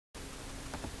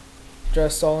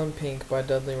Dressed all in Pink by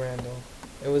Dudley Randall.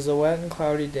 It was a wet and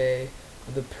cloudy day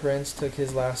when the prince took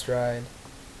his last ride.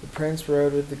 The prince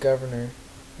rode with the governor,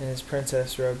 and his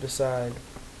princess rode beside.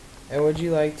 And would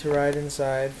you like to ride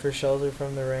inside for shelter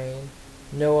from the rain?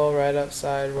 No, I'll ride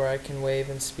outside where I can wave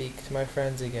and speak to my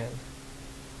friends again.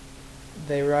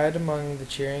 They ride among the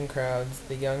cheering crowds,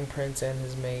 the young prince and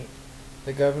his mate.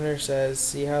 The governor says,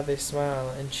 "See how they smile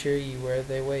and cheer you where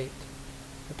they wait."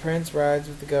 The prince rides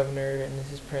with the governor, and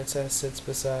his princess sits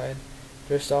beside,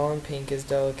 dressed all in pink, as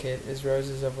delicate as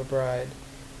roses of a bride.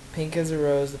 Pink as a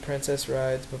rose the princess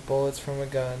rides, but bullets from a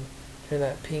gun turn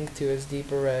that pink to as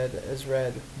deep a red as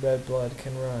red blood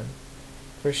can run.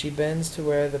 For she bends to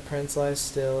where the prince lies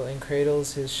still, and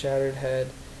cradles his shattered head,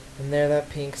 and there that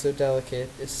pink so delicate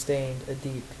is stained a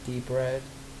deep, deep red.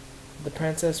 The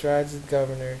princess rides with the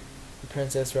governor, the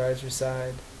princess rides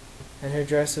beside, and her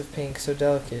dress of pink so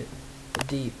delicate, a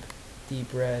deep,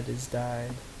 deep red is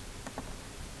dyed.